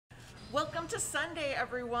Welcome to Sunday,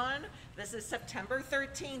 everyone. This is September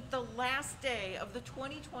 13th, the last day of the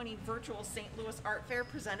 2020 virtual St. Louis Art Fair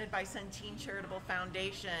presented by Centene Charitable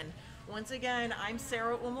Foundation. Once again, I'm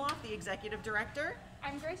Sarah Umloff, the Executive Director.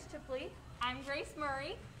 I'm Grace Chipley. I'm Grace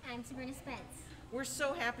Murray. I'm Sabrina Spence. We're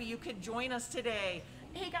so happy you could join us today.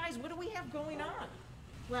 Hey guys, what do we have going on?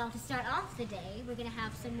 Well, to start off the day, we're going to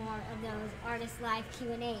have some more of those Artist Live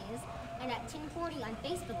Q&As. And at 10:40 on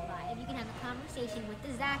Facebook Live, you can have a conversation with the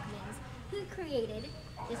Zachmans, who created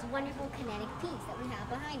this wonderful kinetic piece that we have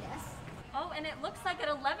behind us. Oh, and it looks like at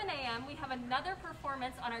 11 a.m. we have another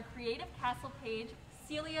performance on our Creative Castle page,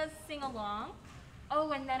 Celia's Sing Along.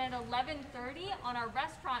 Oh, and then at 11:30 on our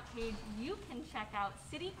restaurant page, you can check out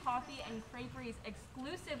City Coffee and Crepery's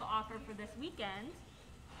exclusive offer for this weekend.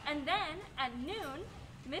 And then at noon,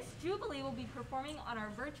 Miss Jubilee will be performing on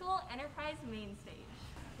our virtual Enterprise main stage.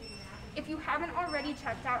 If you haven't already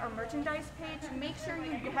checked out our merchandise page, make sure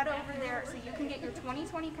you head over there so you can get your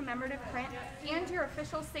 2020 commemorative print and your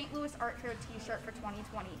official St. Louis Art Fair t-shirt for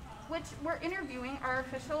 2020, which we're interviewing our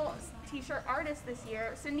official t-shirt artist this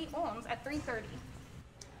year, Cindy Olms, at 3:30.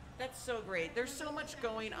 That's so great. There's so much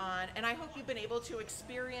going on, and I hope you've been able to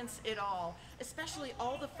experience it all, especially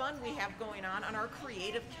all the fun we have going on our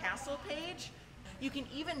Creative Castle page. You can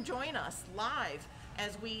even join us live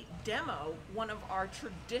as we demo one of our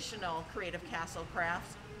traditional Creative Castle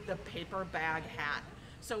crafts, the paper bag hat.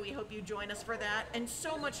 So we hope you join us for that and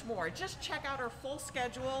so much more. Just check out our full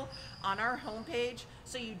schedule on our homepage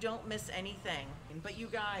so you don't miss anything. But you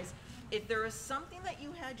guys, if there is something that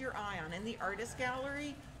you had your eye on in the artist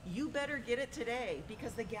gallery, you better get it today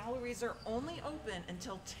because the galleries are only open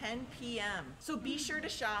until 10 p.m. So be sure to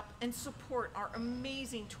shop and support our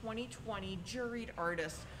amazing 2020 juried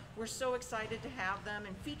artists. We're so excited to have them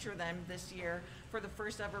and feature them this year for the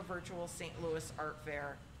first ever virtual St. Louis Art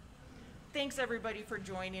Fair. Thanks everybody for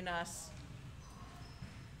joining us.